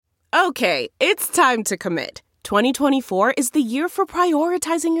Okay, it's time to commit. 2024 is the year for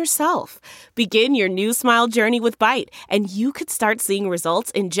prioritizing yourself. Begin your new smile journey with Byte, and you could start seeing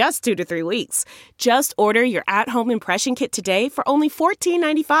results in just 2 to 3 weeks. Just order your at-home impression kit today for only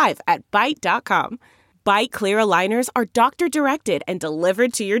 $14.95 at Byte.com. Byte Clear aligners are doctor-directed and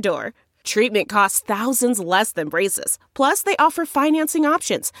delivered to your door. Treatment costs thousands less than braces. Plus, they offer financing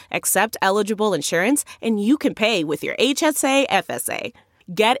options, accept eligible insurance, and you can pay with your HSA FSA.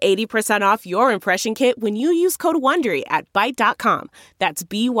 Get 80% off your impression kit when you use code WONDERY at Byte.com. That's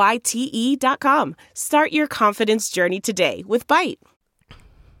BYTE.com. Start your confidence journey today with Byte.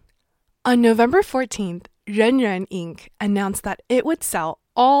 On November 14th, Renren Inc. announced that it would sell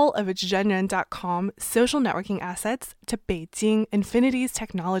all of its Renren.com social networking assets to Beijing Infinities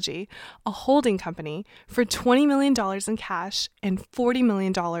Technology, a holding company, for $20 million in cash and $40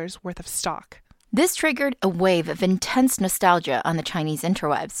 million worth of stock. This triggered a wave of intense nostalgia on the Chinese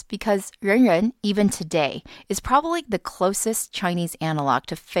interwebs because Renren, even today, is probably the closest Chinese analog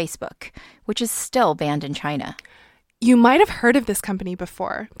to Facebook, which is still banned in China. You might have heard of this company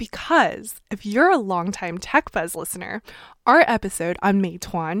before because if you're a longtime TechBuzz listener, our episode on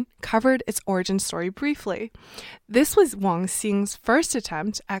Meituan covered its origin story briefly. This was Wang Xing's first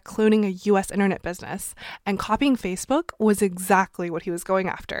attempt at cloning a U.S. internet business, and copying Facebook was exactly what he was going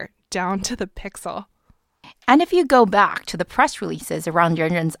after, down to the pixel. And if you go back to the press releases around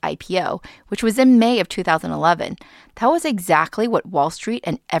Renren's IPO, which was in May of 2011, that was exactly what Wall Street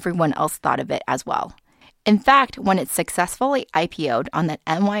and everyone else thought of it as well. In fact, when it successfully IPO'd on the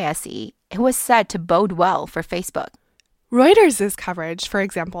NYSE, it was said to bode well for Facebook. Reuters' coverage, for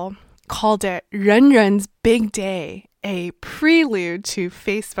example, called it Renren's big day, a prelude to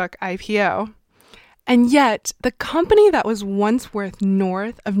Facebook IPO. And yet, the company that was once worth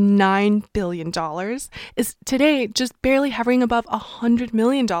north of $9 billion is today just barely hovering above $100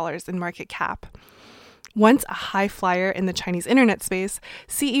 million in market cap. Once a high flyer in the Chinese internet space,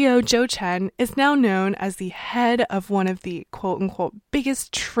 CEO Zhou Chen is now known as the head of one of the quote-unquote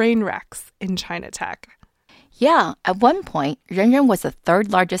biggest train wrecks in China tech. Yeah, at one point, Renren was the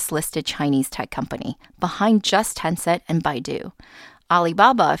third largest listed Chinese tech company, behind just Tencent and Baidu.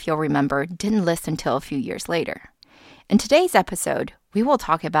 Alibaba, if you'll remember, didn't list until a few years later. In today's episode, we will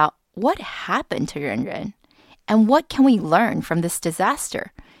talk about what happened to Renren and what can we learn from this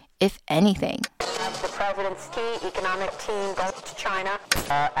disaster, if anything. The president's key economic team goes to China.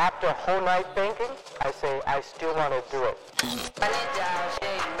 After a whole night thinking, I say I still want to do it.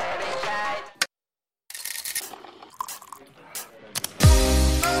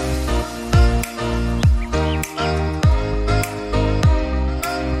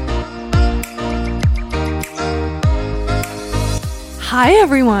 Hi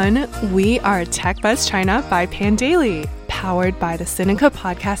everyone, we are TechBuzz China by Pandaily, powered by the Sinica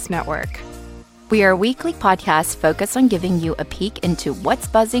Podcast Network. We are a weekly podcast focused on giving you a peek into what's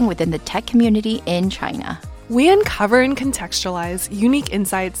buzzing within the tech community in China. We uncover and contextualize unique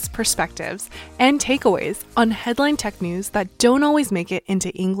insights, perspectives, and takeaways on headline tech news that don't always make it into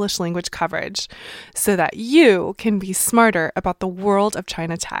English language coverage, so that you can be smarter about the world of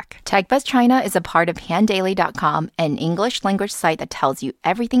China tech. TechBuzz China is a part of Pandaily.com, an English language site that tells you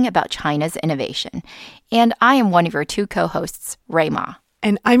everything about China's innovation. And I am one of your two co-hosts, Rui Ma.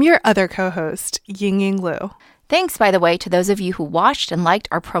 And I'm your other co-host, Yingying Liu. Thanks, by the way, to those of you who watched and liked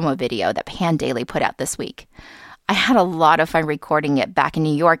our promo video that Pandaily put out this week. I had a lot of fun recording it back in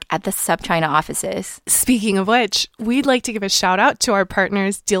New York at the SupChina offices. Speaking of which, we'd like to give a shout out to our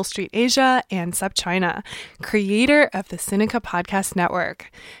partners Deal Street Asia and SupChina, creator of the Sinica Podcast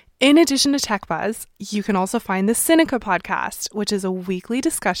Network. In addition to TechBuzz, you can also find the Sinica Podcast, which is a weekly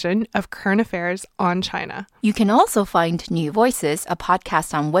discussion of current affairs on China. You can also find New Voices, a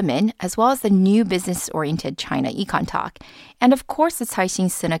podcast on women, as well as the new business-oriented China Econ Talk. And of course, the Caixin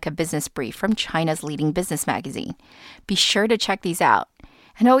Sinica Business Brief from China's leading business magazine. Be sure to check these out.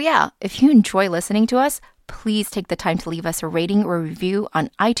 And oh yeah, if you enjoy listening to us, please take the time to leave us a rating or review on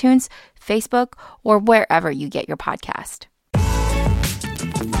iTunes, Facebook, or wherever you get your podcast.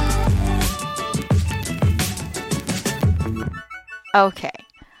 Okay,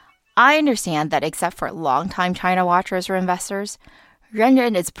 I understand that except for longtime China watchers or investors,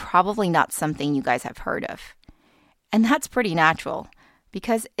 Renren is probably not something you guys have heard of. And that's pretty natural,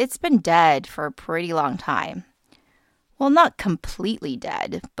 because it's been dead for a pretty long time. Well, not completely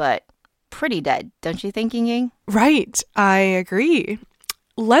dead, but pretty dead, don't you think, Ying? Right, I agree.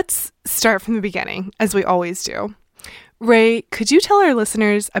 Let's start from the beginning, as we always do. Ray, could you tell our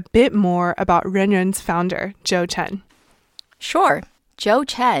listeners a bit more about Renren's founder, Zhou Chen? Sure. Zhou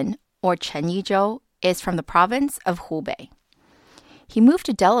Chen, or Chen Yizhou, is from the province of Hubei. He moved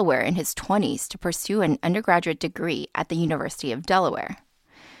to Delaware in his 20s to pursue an undergraduate degree at the University of Delaware.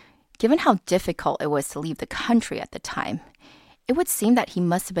 Given how difficult it was to leave the country at the time, it would seem that he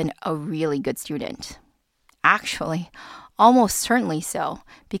must have been a really good student. Actually, almost certainly so,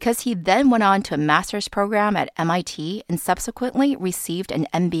 because he then went on to a master's program at MIT and subsequently received an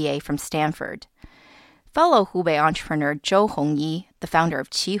MBA from Stanford. Fellow Hubei entrepreneur Zhou Hongyi, the founder of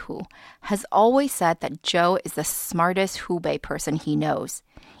Qihoo, has always said that Zhou is the smartest Hubei person he knows,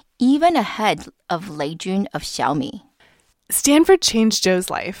 even ahead of Lei Jun of Xiaomi. Stanford changed Zhou's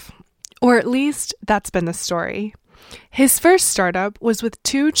life, or at least that's been the story. His first startup was with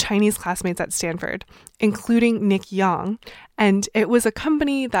 2 Chinese classmates at Stanford, including Nick Yang, and it was a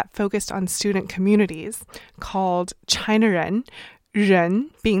company that focused on student communities called ChinaRen,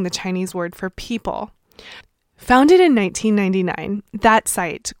 Ren being the Chinese word for people. Founded in 1999, that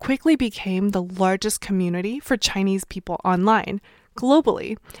site quickly became the largest community for Chinese people online,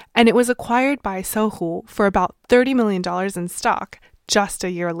 globally, and it was acquired by Sohu for about $30 million in stock just a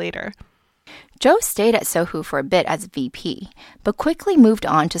year later. Zhou stayed at Sohu for a bit as VP, but quickly moved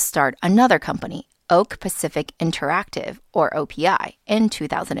on to start another company, Oak Pacific Interactive, or OPI, in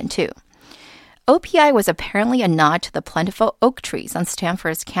 2002. OPI was apparently a nod to the plentiful oak trees on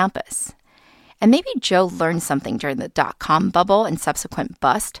Stanford's campus. And maybe Zhou learned something during the dot-com bubble and subsequent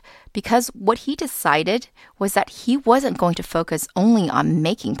bust, because what he decided was that he wasn't going to focus only on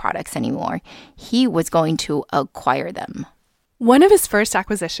making products anymore. He was going to acquire them. One of his first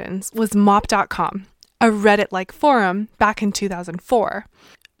acquisitions was Mop.com, a Reddit-like forum back in 2004.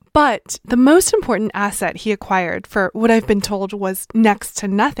 But the most important asset he acquired for what I've been told was next to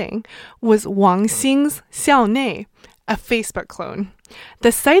nothing was Wang Xing's Xiaonei, a Facebook clone.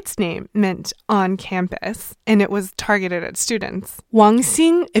 The site's name meant on campus, and it was targeted at students. Wang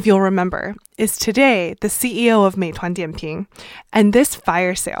Xing, if you'll remember, is today the CEO of Meituan Dianping, and this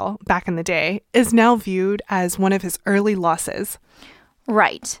fire sale, back in the day, is now viewed as one of his early losses.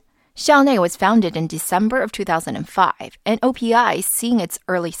 Right. Xiaonei was founded in December of 2005, and OPI, seeing its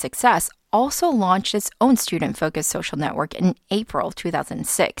early success, also launched its own student-focused social network in April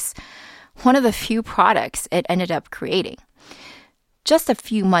 2006. One of the few products it ended up creating. Just a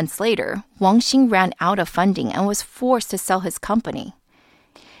few months later, Wang Xing ran out of funding and was forced to sell his company.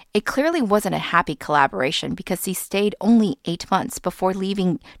 It clearly wasn't a happy collaboration because he stayed only 8 months before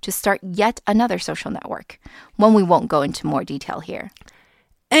leaving to start yet another social network, one we won't go into more detail here.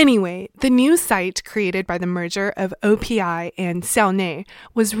 Anyway, the new site created by the merger of OPI and Xiaonei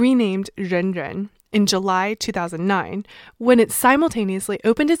was renamed RenRen in July 2009, when it simultaneously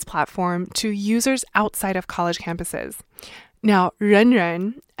opened its platform to users outside of college campuses. Now,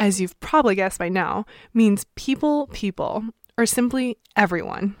 RenRen, as you've probably guessed by now, means people, or simply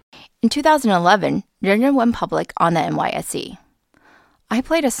everyone. In 2011, RenRen went public on the NYSE. I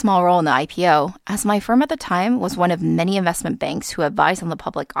played a small role in the IPO, as my firm at the time was one of many investment banks who advised on the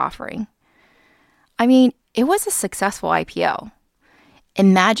public offering. I mean, it was a successful IPO.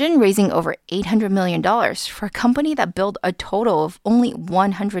 Imagine raising over $800 million for a company that billed a total of only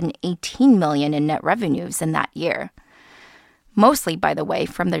 $118 million in net revenues in that year. Mostly, by the way,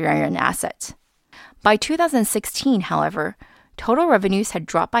 from the RenRen assets. By 2016, however, total revenues had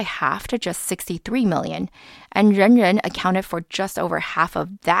dropped by half to just $63 million, and RenRen accounted for just over half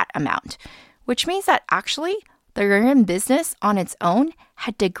of that amount, which means that actually, the RenRen business on its own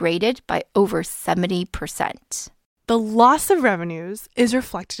had degraded by over 70%. The loss of revenues is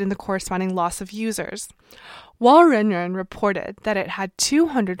reflected in the corresponding loss of users. While RenRen reported that it had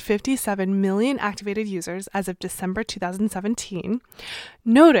 257 million activated users as of December 2017,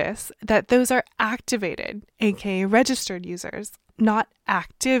 notice that those are activated, aka registered users, not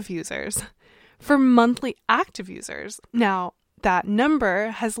active users. For monthly active users, now that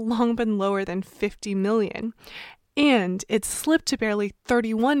number has long been lower than 50 million, and it slipped to barely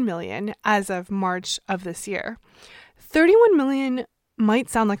 31 million as of March of this year. 31 million might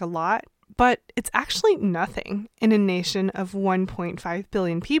sound like a lot, but it's actually nothing in a nation of 1.5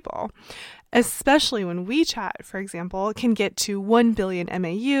 billion people, especially when WeChat, for example, can get to 1 billion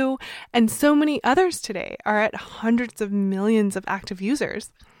MAU, and so many others today are at hundreds of millions of active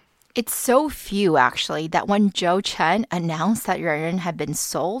users. It's so few, actually, that when Zhou Chen announced that RenRen had been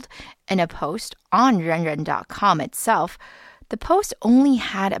sold in a post on renren.com itself, the post only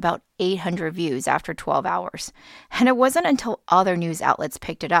had about 800 views after 12 hours, and it wasn't until other news outlets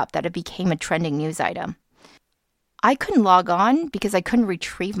picked it up that it became a trending news item. I couldn't log on because I couldn't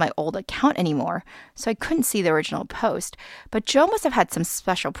retrieve my old account anymore, so I couldn't see the original post, but Zhou must have had some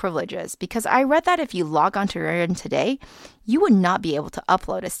special privileges because I read that if you log on to RenRen today, you would not be able to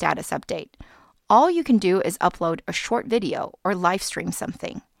upload a status update. all you can do is upload a short video or live stream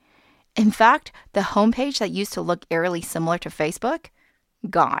something. In fact, the homepage that used to look eerily similar to Facebook,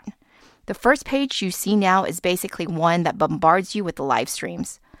 gone. The first page you see now is basically one that bombards you with the live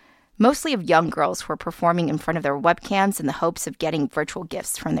streams, mostly of young girls who are performing in front of their webcams in the hopes of getting virtual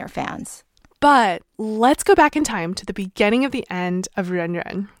gifts from their fans. But let's go back in time to the beginning of the end of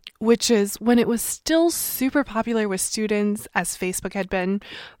Renren, which is when it was still super popular with students, as Facebook had been,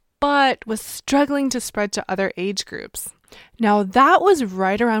 but was struggling to spread to other age groups. Now, that was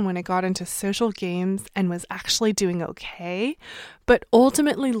right around when it got into social games and was actually doing okay, but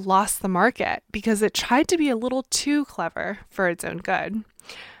ultimately lost the market because it tried to be a little too clever for its own good.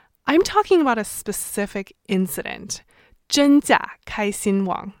 I'm talking about a specific incident, 真假开心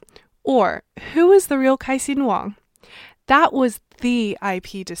网, or who is the real Kaixin Wang? That was the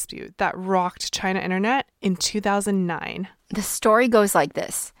IP dispute that rocked China internet in 2009. The story goes like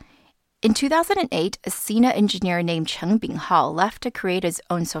this. In 2008, a Sina engineer named Cheng Binghao left to create his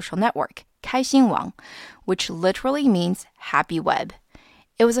own social network, Kaixin Wang, which literally means happy web.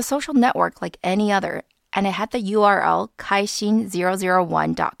 It was a social network like any other, and it had the URL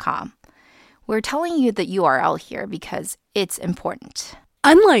kaixin001.com. We're telling you the URL here because it's important.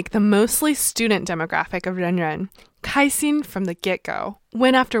 Unlike the mostly student demographic of Renren, Kaixin from the get-go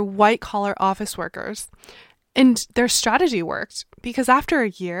went after white-collar office workers. And their strategy worked because after a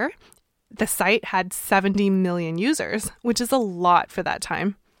year, the site had 70 million users, which is a lot for that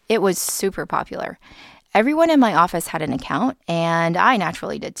time. It was super popular. Everyone in my office had an account, and I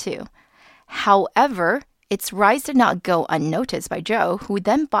naturally did too. However, its rise did not go unnoticed by Joe, who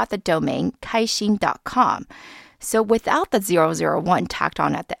then bought the domain kaixin.com, so without the 001 tacked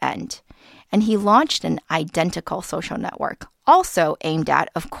on at the end. And he launched an identical social network, also aimed at,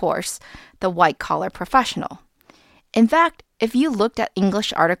 of course, the white-collar professional. In fact, if you looked at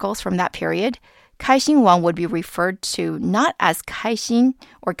English articles from that period, Kaixin Wang would be referred to not as Kaixin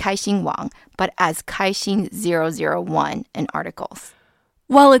or Kaixin Wang, but as Kaixin 001 in articles.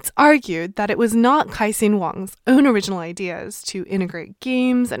 Well, it's argued that it was not Kaixin Wang's own original ideas to integrate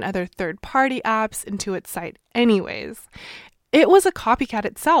games and other third-party apps into its site anyways. It was a copycat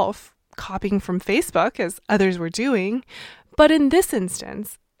itself, copying from Facebook as others were doing. But in this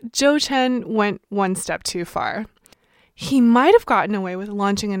instance, Zhou Chen went one step too far. He might have gotten away with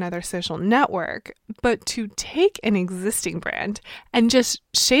launching another social network, but to take an existing brand and just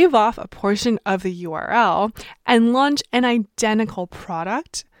shave off a portion of the URL and launch an identical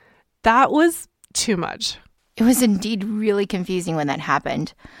product, that was too much. It was indeed really confusing when that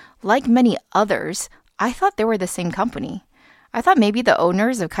happened. Like many others, I thought they were the same company. I thought maybe the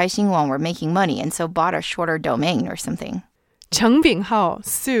owners of Kaixin Wang were making money and so bought a shorter domain or something. Cheng Binghao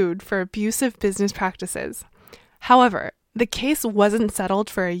sued for abusive business practices. However, the case wasn't settled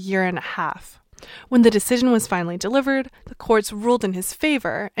for a year and a half. When the decision was finally delivered, the courts ruled in his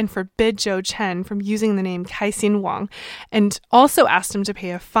favor and forbid Zhou Chen from using the name Kaixin Wang, and also asked him to pay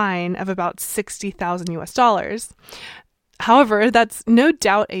a fine of about $60,000. However, that's no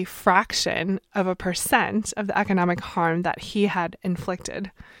doubt a fraction of a % of the economic harm that he had inflicted.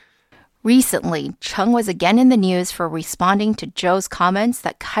 Recently, Cheng was again in the news for responding to Zhou's comments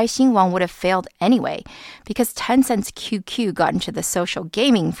that Kaixin Wang would have failed anyway because Tencent's QQ got into the social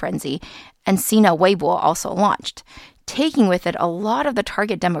gaming frenzy and Sina Weibo also launched, taking with it a lot of the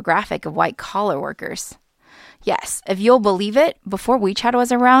target demographic of white-collar workers. Yes, if you'll believe it, before WeChat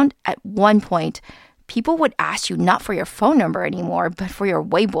was around, at one point, people would ask you not for your phone number anymore, but for your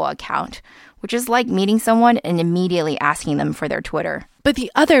Weibo account, which is like meeting someone and immediately asking them for their Twitter. But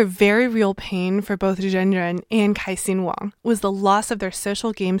the other very real pain for both Renren and Kaixin Wang was the loss of their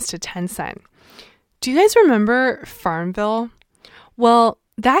social games to Tencent. Do you guys remember Farmville? Well,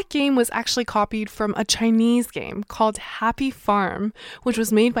 that game was actually copied from a Chinese game called Happy Farm, which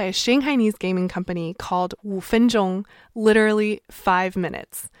was made by a Shanghainese gaming company called 5分钟, literally 5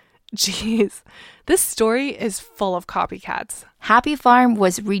 minutes. Jeez, this story is full of copycats. Happy Farm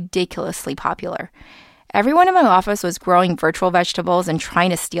was ridiculously popular. Everyone in my office was growing virtual vegetables and trying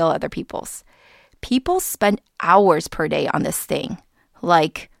to steal other people's. People spent hours per day on this thing,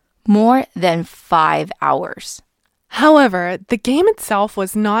 like more than 5 hours. However, the game itself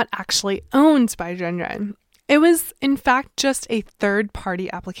was not actually owned by Renren. It was, in fact, just a third-party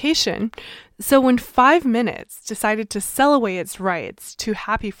application. So when 5 minutes decided to sell away its rights to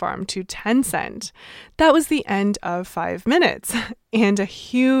Happy Farm to Tencent, that was the end of 5 minutes and a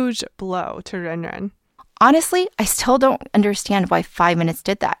huge blow to Renren. Honestly, I still don't understand why 5 minutes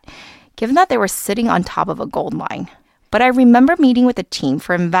did that, given that they were sitting on top of a gold mine. But I remember meeting with the team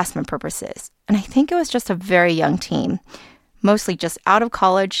for investment purposes, and I think it was just a very young team, mostly just out of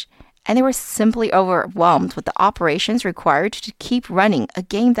college, and they were simply overwhelmed with the operations required to keep running a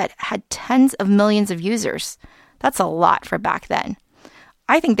game that had tens of millions of users. That's a lot for back then.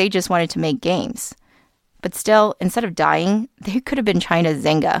 I think they just wanted to make games. But still, instead of dying, they could have been China's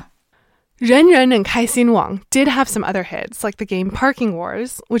Zynga. Renren and Kaixin Wang did have some other hits, like the game Parking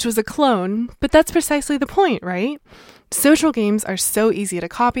Wars, which was a clone, but that's precisely the point, right? Social games are so easy to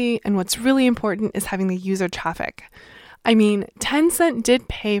copy, and what's really important is having the user traffic. I mean, Tencent did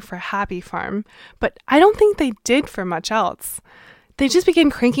pay for Happy Farm, but I don't think they did for much else. They just began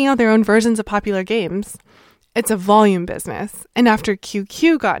cranking out their own versions of popular games. It's a volume business, and after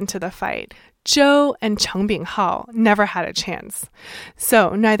QQ got into the fight, Zhou and Cheng Binghao never had a chance.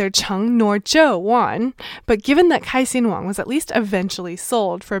 So neither Cheng nor Zhou won, but given that Kaixin Wang was at least eventually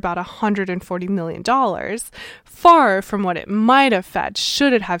sold for about $140 million, far from what it might have fetched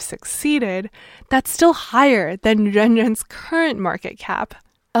should it have succeeded, that's still higher than Renren's current market cap.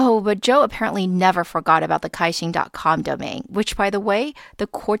 Oh, but Zhou apparently never forgot about the Kaixin.com domain, which, by the way, the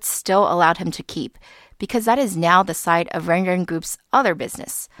courts still allowed him to keep, because that is now the site of Renren Group's other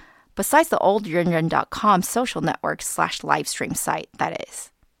business. Besides the old Renren.com social network /livestream site, that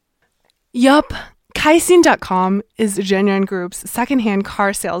is. Yup. Kaixin.com is Renren Group's secondhand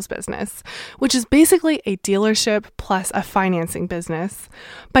car sales business, which is basically a dealership plus a financing business.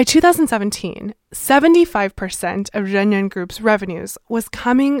 By 2017, 75% of Renren Group's revenues was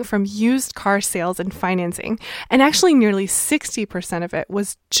coming from used car sales and financing, and actually nearly 60% of it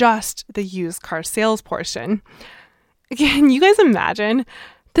was just the used car sales portion. Can you guys imagine?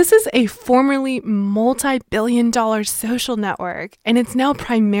 This is a formerly multi-billion-dollar social network, and it's now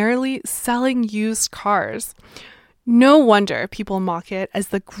primarily selling used cars. No wonder people mock it as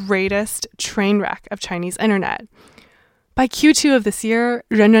the greatest train wreck of Chinese internet. By Q2 of this year,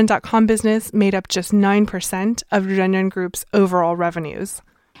 Renren.com business made up just 9% of Renren Group's overall revenues.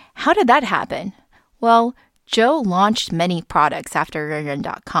 How did that happen? Well, Zhou launched many products after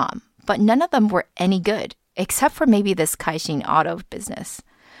Renren.com, but none of them were any good, except for maybe this Kaixin Auto business.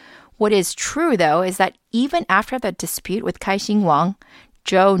 What is true, though, is that even after the dispute with Kaixin Wang,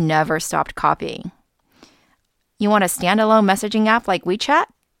 Zhou never stopped copying. You want a standalone messaging app like WeChat?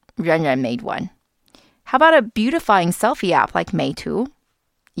 Renren made one. How about a beautifying selfie app like Meitu?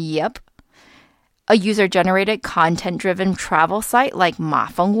 Yep. A user-generated, content-driven travel site like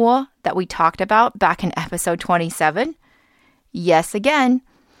Mafengwo that we talked about back in episode 27? Yes, again.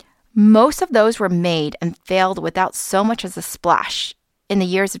 Most of those were made and failed without so much as a splash in the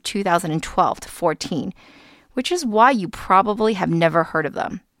years of 2012 to 14, which is why you probably have never heard of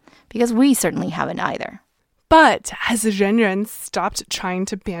them, because we certainly haven't either. But has Renren stopped trying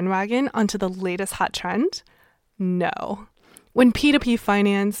to bandwagon onto the latest hot trend? No. When P2P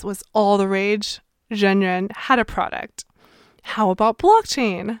finance was all the rage, Renren had a product. How about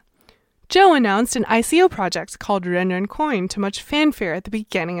blockchain? Zhou announced an ICO project called Renren Coin to much fanfare at the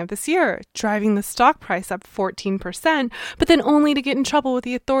beginning of this year, driving the stock price up 14%, but then only to get in trouble with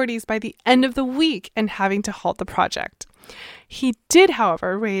the authorities by the end of the week and having to halt the project. He did,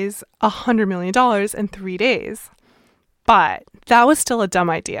 however, raise $100 million in 3 days. But that was still a dumb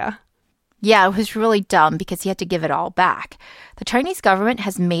idea. Yeah, it was really dumb because he had to give it all back. The Chinese government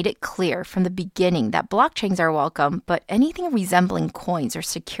has made it clear from the beginning that blockchains are welcome, but anything resembling coins or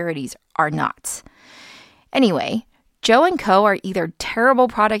securities are not. Anyway, Zhou and co. are either terrible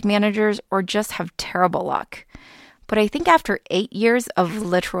product managers or just have terrible luck. But I think after 8 years of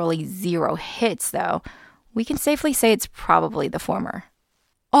literally zero hits, though, we can safely say it's probably the former.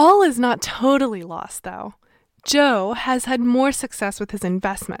 All is not totally lost, though. Zhou has had more success with his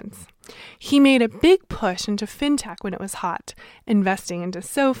investments. He made a big push into fintech when it was hot, investing into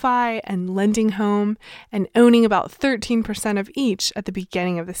SoFi and Lending Home, and owning about 13% of each at the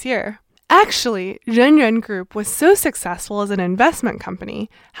beginning of this year. Actually, Renren Group was so successful as an investment company,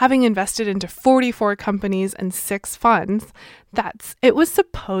 having invested into 44 companies and 6 funds, that it was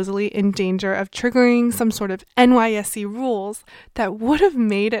supposedly in danger of triggering some sort of NYSE rules that would have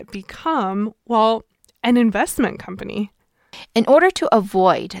made it become, well, an investment company. In order to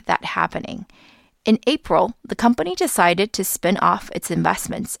avoid that happening, in April, the company decided to spin off its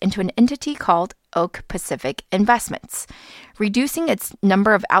investments into an entity called Oak Pacific Investments, reducing its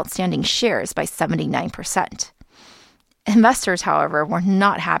number of outstanding shares by 79%. Investors, however, were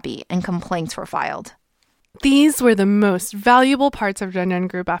not happy and complaints were filed. These were the most valuable parts of Renren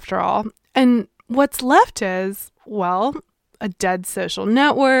Group after all. And what's left is, well, a dead social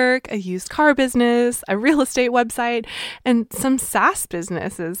network, a used car business, a real estate website, and some SaaS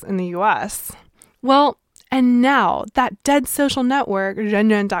businesses in the US. Well, and now that dead social network,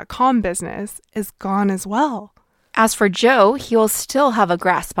 Renren.com business, is gone as well. As for Joe, he will still have a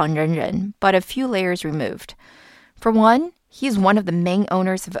grasp on Renren, but a few layers removed. For one, he's one of the main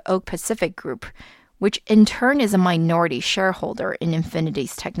owners of Oak Pacific Group, which in turn is a minority shareholder in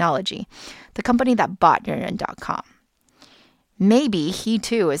Infinity's technology, the company that bought Renren.com. Maybe he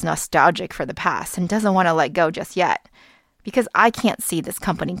too is nostalgic for the past and doesn't want to let go just yet, because I can't see this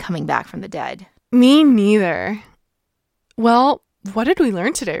company coming back from the dead. Me neither. Well, what did we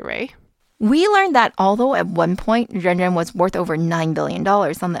learn today, Ray? We learned that although at one point Renren was worth over $9 billion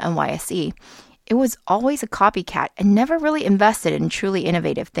on the NYSE, it was always a copycat and never really invested in truly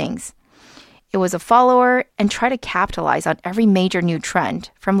innovative things. It was a follower and tried to capitalize on every major new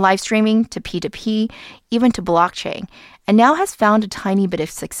trend, from live streaming to P2P, even to blockchain, and now has found a tiny bit of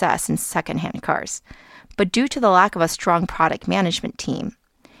success in secondhand cars. But due to the lack of a strong product management team,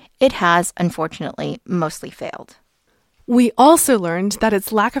 it has, unfortunately, mostly failed. We also learned that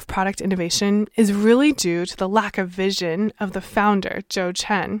its lack of product innovation is really due to the lack of vision of the founder, Joe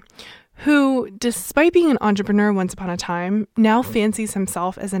Chen, who, despite being an entrepreneur once upon a time, now fancies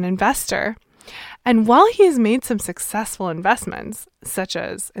himself as an investor. And while he has made some successful investments, such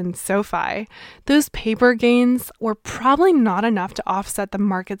as in SoFi, those paper gains were probably not enough to offset the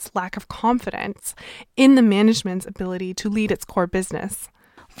market's lack of confidence in the management's ability to lead its core business.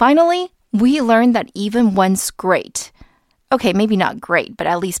 Finally, we learned that even once great, okay, maybe not great, but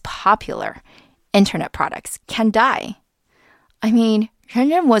at least popular, internet products can die. I mean,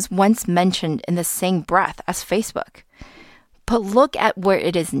 Renren was once mentioned in the same breath as Facebook. But look at where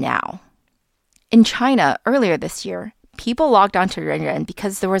it is now. In China, earlier this year, people logged onto Renren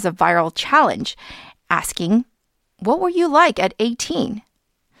because there was a viral challenge asking, "What were you like at 18?"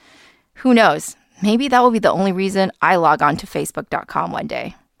 Who knows? Maybe that will be the only reason I log on to Facebook.com one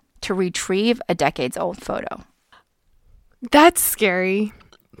day, to retrieve a decades-old photo. That's scary,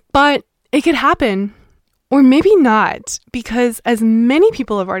 but it could happen. Or maybe not, because as many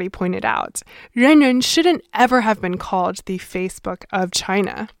people have already pointed out, Renren shouldn't ever have been called the Facebook of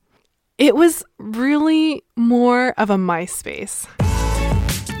China. It was really more of a MySpace.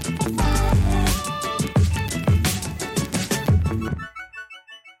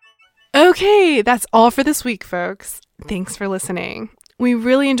 Okay, that's all for this week, folks. Thanks for listening. We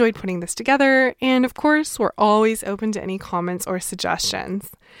really enjoyed putting this together, and of course, we're always open to any comments or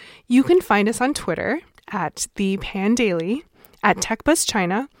suggestions. You can find us on Twitter at ThePanDaily, at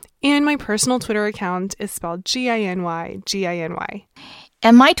TechBuzzChina, and my personal Twitter account is spelled GINY.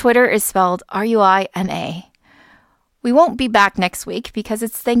 And my Twitter is spelled RUIMA. We won't be back next week because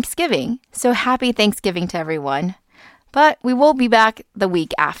it's Thanksgiving, so happy Thanksgiving to everyone. But we will be back the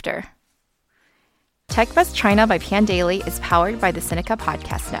week after. TechBuzz China by Pandaily is powered by the Sinica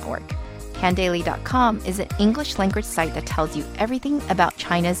Podcast Network. Pandaily.com is an English language site that tells you everything about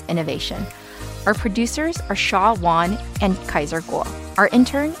China's innovation. Our producers are Shaw Wan and Kaiser Guo. Our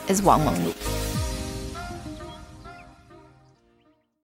intern is Wang Mengli.